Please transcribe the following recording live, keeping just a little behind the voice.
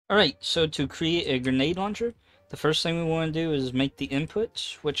Alright, so to create a grenade launcher, the first thing we want to do is make the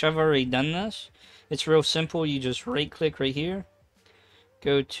inputs, which I've already done this. It's real simple. You just right click right here,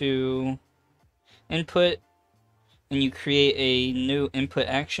 go to input, and you create a new input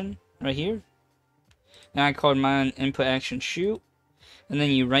action right here. Now I called mine input action shoot, and then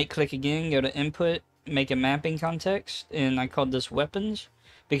you right click again, go to input, make a mapping context, and I called this weapons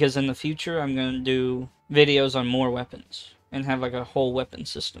because in the future I'm going to do videos on more weapons and have like a whole weapon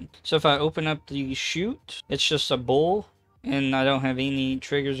system. So if I open up the shoot, it's just a bull and I don't have any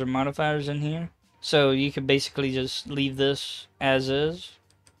triggers or modifiers in here. So you could basically just leave this as is.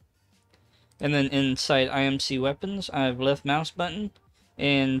 And then inside IMC weapons, I have left mouse button,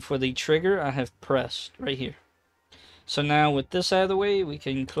 and for the trigger, I have pressed right here. So now with this out of the way, we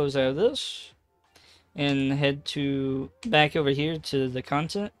can close out of this and head to back over here to the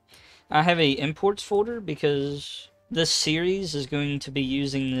content. I have a imports folder because this series is going to be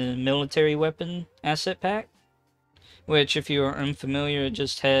using the military weapon asset pack, which if you are unfamiliar, it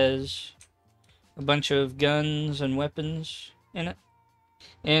just has a bunch of guns and weapons in it.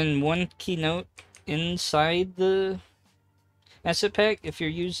 And one key note, inside the asset pack, if you're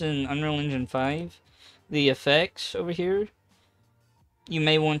using Unreal Engine 5, the effects over here, you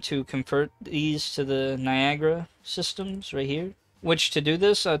may want to convert these to the Niagara systems right here. Which to do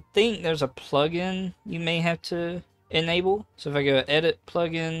this, I think there's a plugin you may have to enable. So if I go edit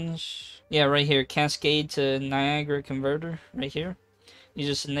plugins, yeah, right here, Cascade to Niagara Converter, right here. You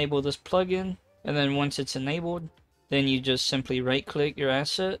just enable this plugin, and then once it's enabled, then you just simply right click your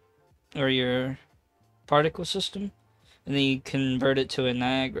asset or your particle system, and then you convert it to a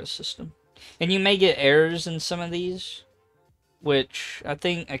Niagara system. And you may get errors in some of these, which I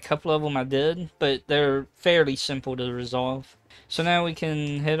think a couple of them I did, but they're fairly simple to resolve. So now we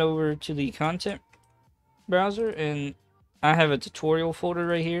can head over to the content browser, and I have a tutorial folder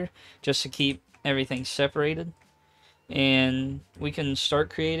right here just to keep everything separated. And we can start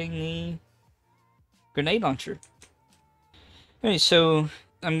creating the grenade launcher. Alright, so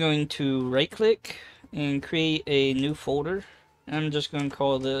I'm going to right click and create a new folder. I'm just going to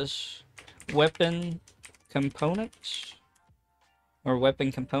call this weapon components or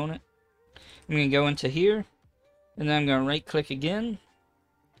weapon component. I'm going to go into here, and then I'm going to right click again,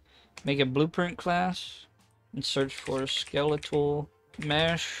 make a blueprint class, and search for skeletal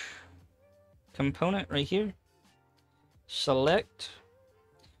mesh component right here. Select.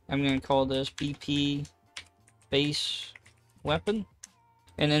 I'm going to call this BP base weapon.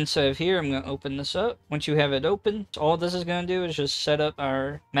 And inside of here, I'm going to open this up. Once you have it open, all this is going to do is just set up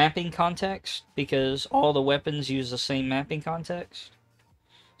our mapping context because all the weapons use the same mapping context.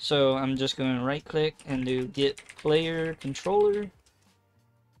 So I'm just going to right click and do get player controller.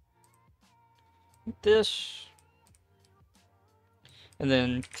 Like this. And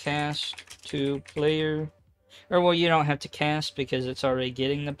then cast to player. Or well, you don't have to cast because it's already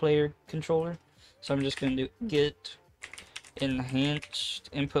getting the player controller. So I'm just going to do get enhanced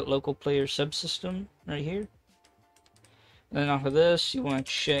input local player subsystem right here. And then off of this, you want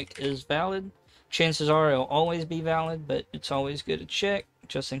to check is valid. Chances are it'll always be valid, but it's always good to check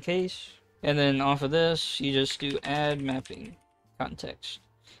just in case. And then off of this, you just do add mapping context.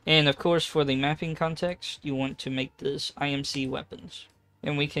 And of course, for the mapping context, you want to make this IMC weapons.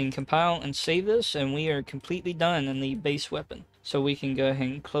 And we can compile and save this, and we are completely done in the base weapon. So we can go ahead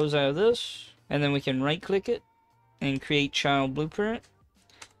and close out of this, and then we can right click it and create child blueprint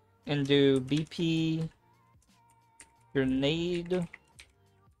and do BP grenade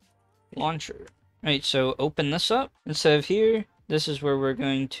launcher. Alright, so open this up. Instead of here, this is where we're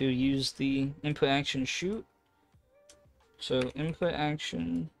going to use the input action shoot. So input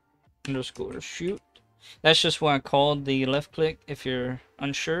action underscore shoot. That's just what I called the left click if you're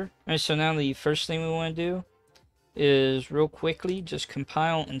unsure. Alright, so now the first thing we want to do is real quickly just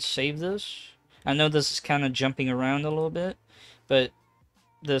compile and save this. I know this is kind of jumping around a little bit, but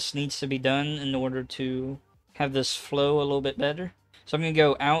this needs to be done in order to have this flow a little bit better. So I'm going to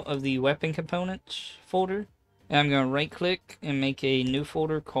go out of the weapon components folder, and I'm going to right click and make a new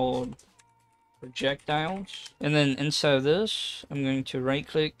folder called projectiles. And then inside of this, I'm going to right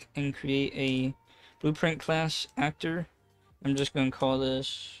click and create a blueprint class actor. I'm just going to call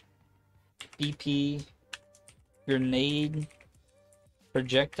this BP grenade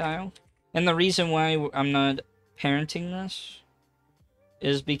projectile. And the reason why I'm not parenting this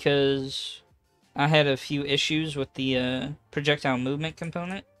is because I had a few issues with the projectile movement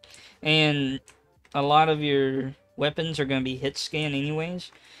component, and a lot of your weapons are going to be hit scan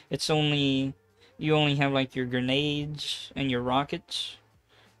anyways. You only have like your grenades and your rockets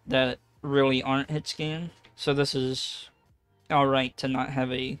that really aren't hit scan. So this is alright to not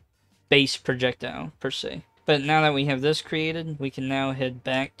have a base projectile per se. But now that we have this created, we can now head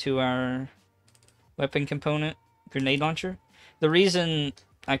back to our weapon component, grenade launcher. The reason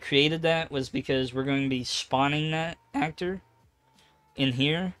I created that was because we're going to be spawning that actor in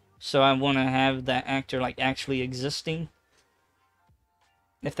here. So I want to have that actor like actually existing,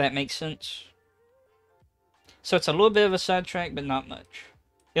 if that makes sense. So it's a little bit of a sidetrack, but not much.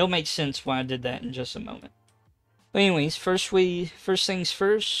 It'll make sense why I did that in just a moment. But anyways, first things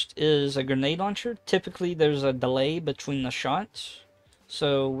first is a grenade launcher. Typically there's a delay between the shots.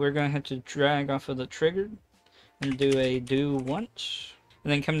 So we're going to have to drag off of the trigger and do a do once.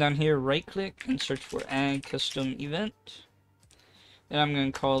 And then come down here, right click, and search for add custom event. And I'm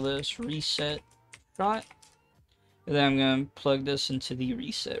going to call this reset shot. And then I'm going to plug this into the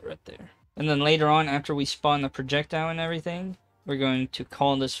reset right there. And then later on, after we spawn the projectile and everything, we're going to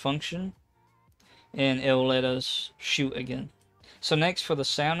call this function. And it will let us shoot again. So next, for the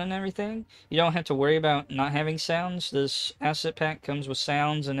sound and everything, you don't have to worry about not having sounds. This asset pack comes with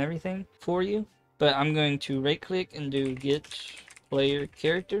sounds and everything for you. But I'm going to right click and do get player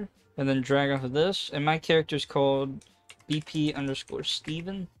character. And then drag off of this. And my character is called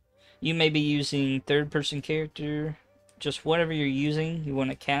BP_Steven. You may be using third person character. Just whatever you're using, you want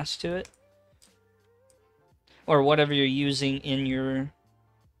to cast to it. Or whatever you're using in your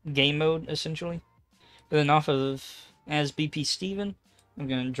game mode, essentially. But then off of as BP Steven, I'm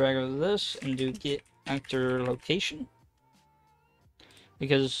going to drag over this and do get actor location.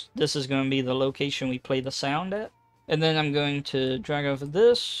 Because this is going to be the location we play the sound at. And then I'm going to drag over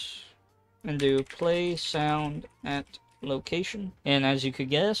this and do play sound at location. And as you could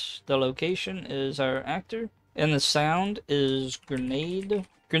guess, the location is our actor. And the sound is grenade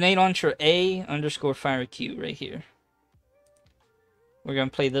launcher A_fire cue right here. We're going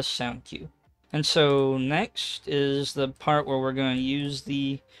to play this sound cue. And so next is the part where we're going to use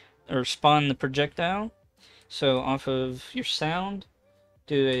spawn the projectile. So off of your sound,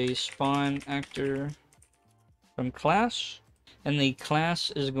 do a spawn actor from class. And the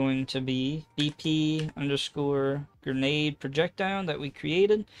class is going to be BP_grenade projectile that we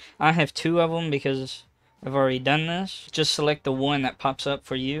created. I have 2 of them because I've already done this. Just select the one that pops up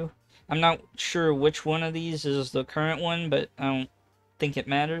for you. I'm not sure which one of these is the current one, but I don't think it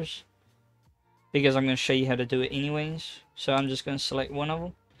matters, because I'm going to show you how to do it anyways. So I'm just going to select one of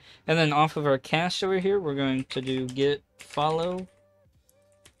them. And then off of our cast over here, we're going to do get follow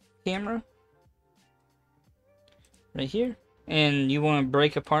camera. Right here. And you want to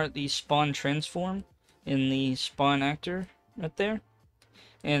break apart the spawn transform in the spawn actor right there.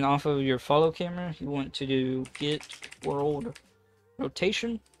 And off of your follow camera, you want to do get world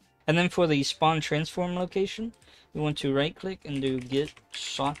rotation. And then for the spawn transform location, you want to right click and do get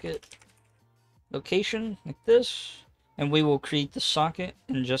socket location like this, and we will create the socket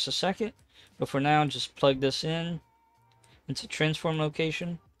in just a second. But for now, just plug this in into transform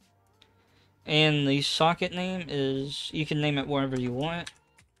location. And the socket name is, you can name it wherever you want,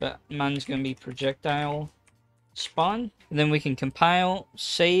 but mine's going to be projectile spawn. And then we can compile,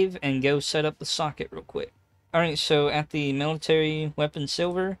 save, and go set up the socket real quick. Alright, so at the military weapon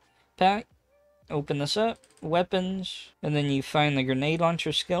silver pack, open this up, weapons, and then you find the grenade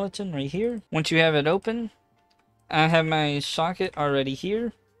launcher skeleton right here. Once you have it open, I have my socket already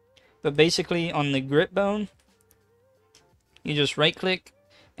here, but basically on the grip bone, you just right click,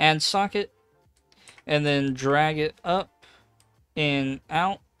 add socket, and then drag it up and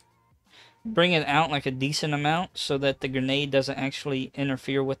out. Bring it out like a decent amount so that the grenade doesn't actually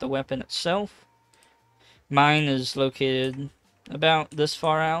interfere with the weapon itself. Mine is located about this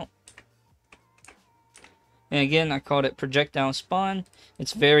far out. And again, I called it projectile spawn.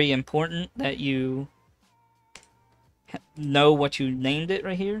 It's very important that you know what you named it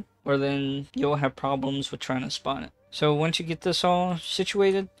right here, or then you'll have problems with trying to spawn it. So once you get this all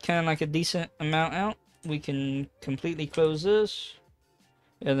situated, kind of like a decent amount out, we can completely close this,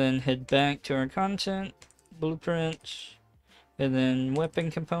 and then head back to our content, blueprints, and then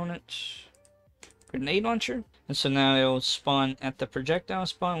weapon components, grenade launcher. And so now it will spawn at the projectile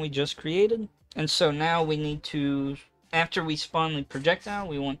spawn we just created. And so now we need to, after we spawn the projectile,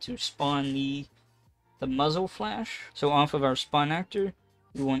 we want to spawn the muzzle flash. So off of our spawn actor,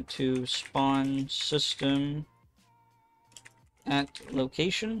 we want to spawn system at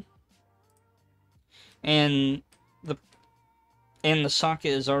location. And the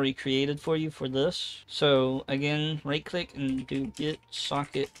socket is already created for you for this. So again, right click and do get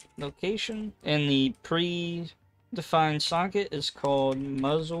socket location. And the pre-defined socket is called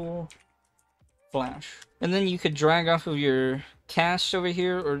muzzle flash. And then you could drag off of your cast over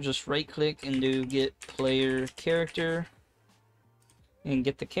here, or just right click and do get player character. and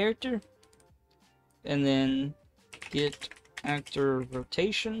get the character, and then get actor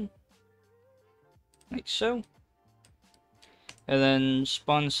rotation, like so, and then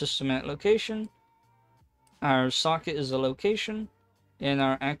spawn system at location. Our socket is the location, and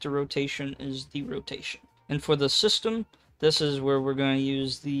our actor rotation is the rotation. And for the system, this is where we're going to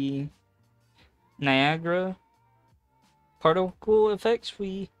use the Niagara particle effects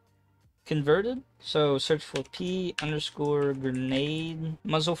we converted. So search for P_grenade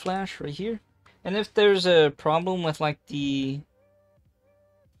muzzle flash right here. And if there's a problem with like the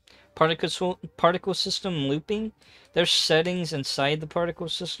particle system looping, there's settings inside the particle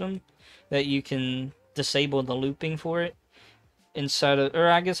system that you can disable the looping for it inside of, or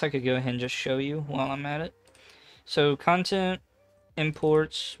I guess I could go ahead and just show you while I'm at it. So content,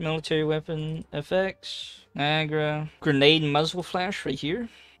 imports, military weapon effects, Niagara, grenade muzzle flash right here.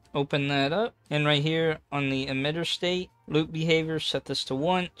 Open that up, and right here on the emitter state, loop behavior, set this to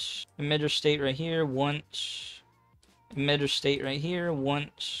once, emitter state right here, once, emitter state right here,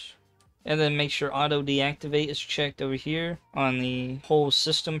 once, and then make sure auto deactivate is checked over here on the whole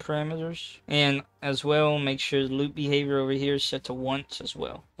system parameters, and as well make sure the loop behavior over here is set to once as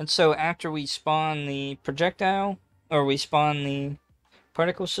well. And so after we spawn the projectile, or we spawn the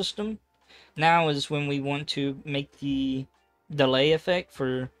particle system, now is when we want to make the delay effect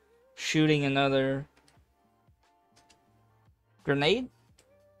for shooting another grenade.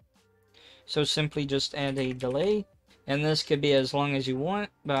 So simply just add a delay, and this could be as long as you want,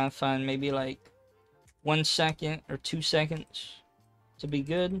 but I find maybe like 1 second or 2 seconds to be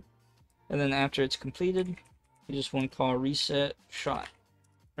good. And then after it's completed, you just want to call reset shot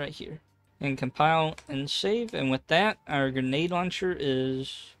right here, and compile and save. And with that, our grenade launcher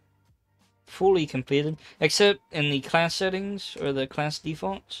is fully completed, except in the class settings or the class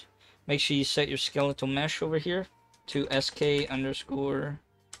defaults. Make sure you set your skeletal mesh over here to SK underscore,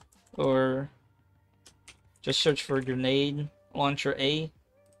 or just search for grenade launcher A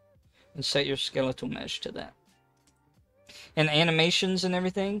and set your skeletal mesh to that. And animations and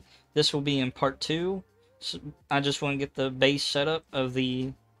everything, this will be in part 2. So I just want to get the base setup of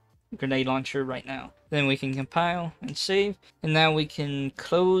the grenade launcher right now. Then we can compile and save, and now we can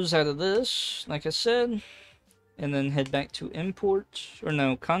close out of this like I said, and then head back to import, or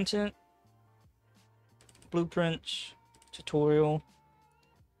no, content, blueprints, tutorial,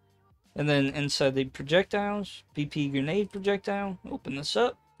 and then inside the projectiles, BP grenade projectile, open this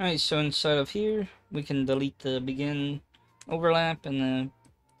up. Alright, so inside of here we can delete the begin overlap and the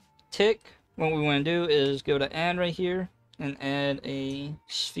tick. What we want to do is go to add right here and add a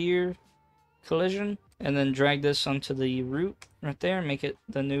sphere collision, and then drag this onto the root right there, make it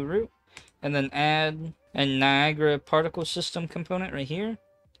the new root, and then add a Niagara particle system component right here.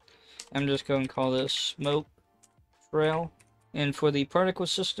 I'm just going to call this smoke trail. And for the particle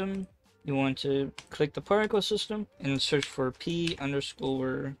system, you want to click the particle system and search for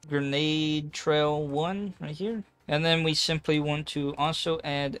P_grenade trail 1 right here. And then we simply want to also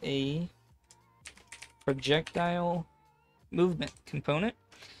add a projectile movement component.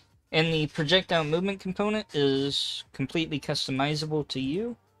 And the projectile movement component is completely customizable to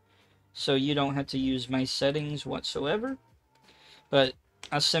you, so you don't have to use my settings whatsoever. But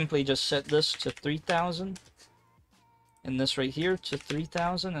I simply just set this to 3000 and this right here to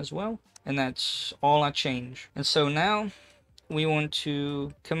 3000 as well, and that's all I change. And so now we want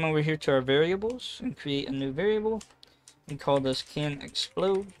to come over here to our variables and create a new variable and call this can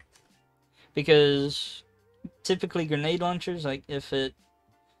explode, because typically grenade launchers, like if it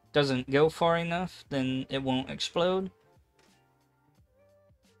doesn't go far enough, then it won't explode.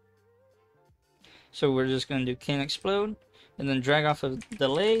 So we're just going to do can explode and then drag off of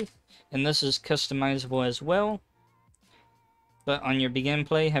delay, and this is customizable as well. But on your begin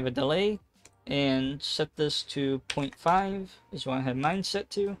play, have a delay and set this to 0.5 is what I have mine set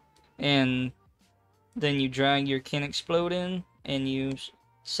to, and then you drag your can explode in and you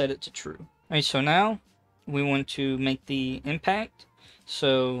set it to true. Alright, so now we want to make the impact.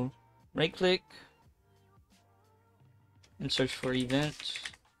 So right click and search for event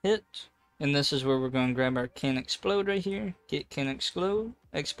hit, and this is where we're going to grab our can explode right here, get can explode,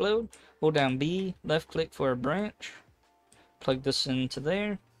 hold down B, left click for a branch, plug this into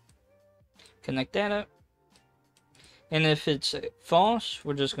there, connect that up, and if it's false,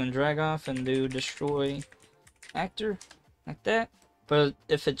 we're just going to drag off and do destroy actor like that. But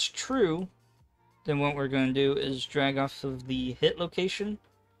if it's true, then what we're going to do is drag off of the hit location,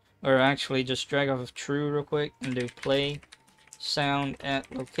 or actually just drag off of true real quick and do play sound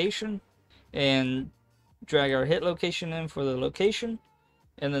at location, and drag our hit location in for the location,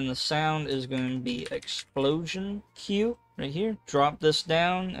 and then the sound is going to be explosion cue. right here. Drop this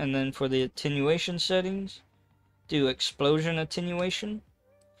down, and then for the attenuation settings, do explosion attenuation.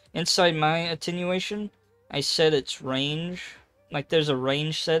 Inside my attenuation, I set its range. Like there's a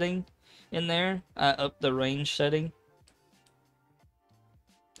range setting in there. I up the range setting.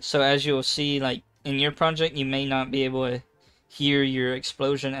 So as you'll see, like in your project, you may not be able to hear your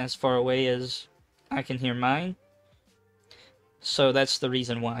explosion as far away as I can hear mine. So that's the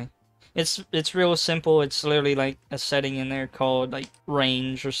reason why. It's real simple. It's literally like a setting in there called like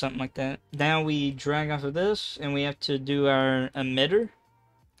range or something like that. Now we drag off of this and we have to do our emitter.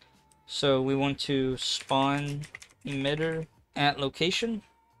 So we want to spawn emitter at location.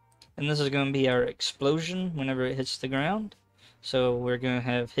 And this is going to be our explosion whenever it hits the ground. So we're going to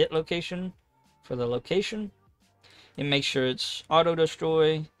have hit location for the location. And make sure it's auto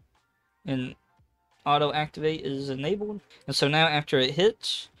destroy and auto activate is enabled. And so now after it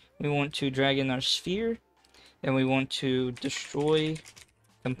hits, we want to drag in our sphere. And we want to destroy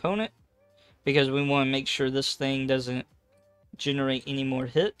component. Because we want to make sure this thing doesn't generate any more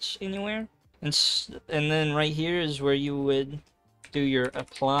hits anywhere. And then right here is where you would do your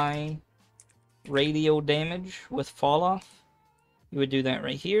apply radial damage with fall off. You would do that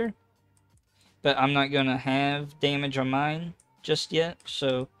right here. But I'm not going to have damage on mine just yet,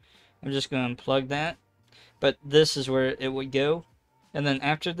 so I'm just going to unplug that. But this is where it would go. And then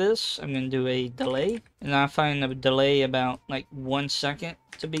after this, I'm going to do a delay. And I find a delay about like 1 second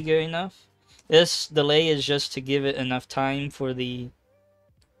to be good enough. This delay is just to give it enough time for the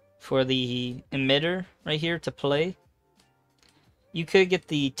emitter right here to play. You could get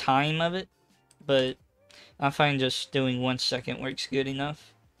the time of it, but I find just doing 1 second works good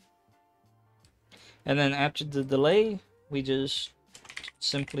enough. And then after the delay, we just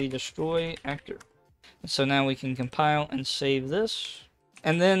simply destroy actor. So now we can compile and save this.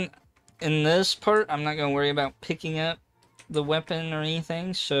 And then in this part, I'm not going to worry about picking up the weapon or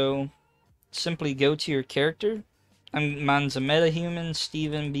anything, so simply go to your character. Mine's a metahuman,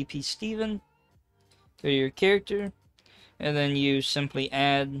 Steven, BP Steven. Go to your character, and then you simply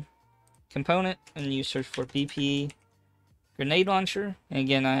add component, and you search for BP grenade launcher. And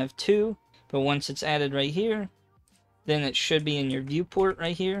again, I have 2, but once it's added right here, then it should be in your viewport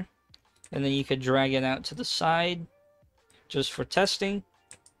right here. And then you could drag it out to the side just for testing.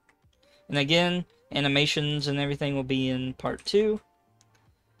 And again, animations and everything will be in part 2.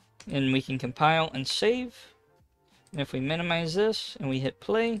 And we can compile and save. And if we minimize this and we hit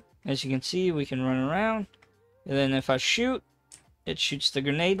play, as you can see, we can run around. And then if I shoot, it shoots the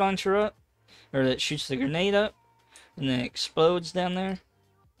grenade launcher up, or it shoots the grenade up, and then it explodes down there.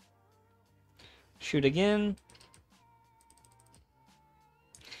 Shoot again.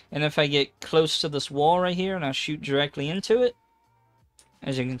 And if I get close to this wall right here and I shoot directly into it,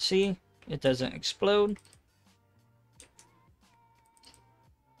 as you can see, it doesn't explode.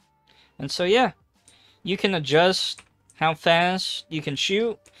 And so yeah, you can adjust how fast you can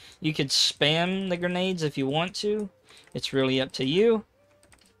shoot. You could spam the grenades if you want to. It's really up to you.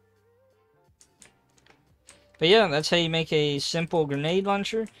 But yeah, that's how you make a simple grenade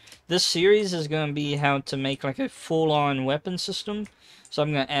launcher. This series is going to be how to make like a full-on weapon system. So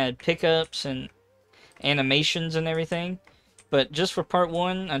I'm going to add pickups and animations and everything. But just for part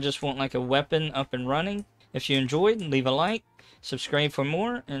 1, I just want like a weapon up and running. If you enjoyed, leave a like, subscribe for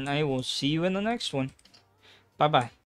more, and I will see you in the next one. Bye-bye.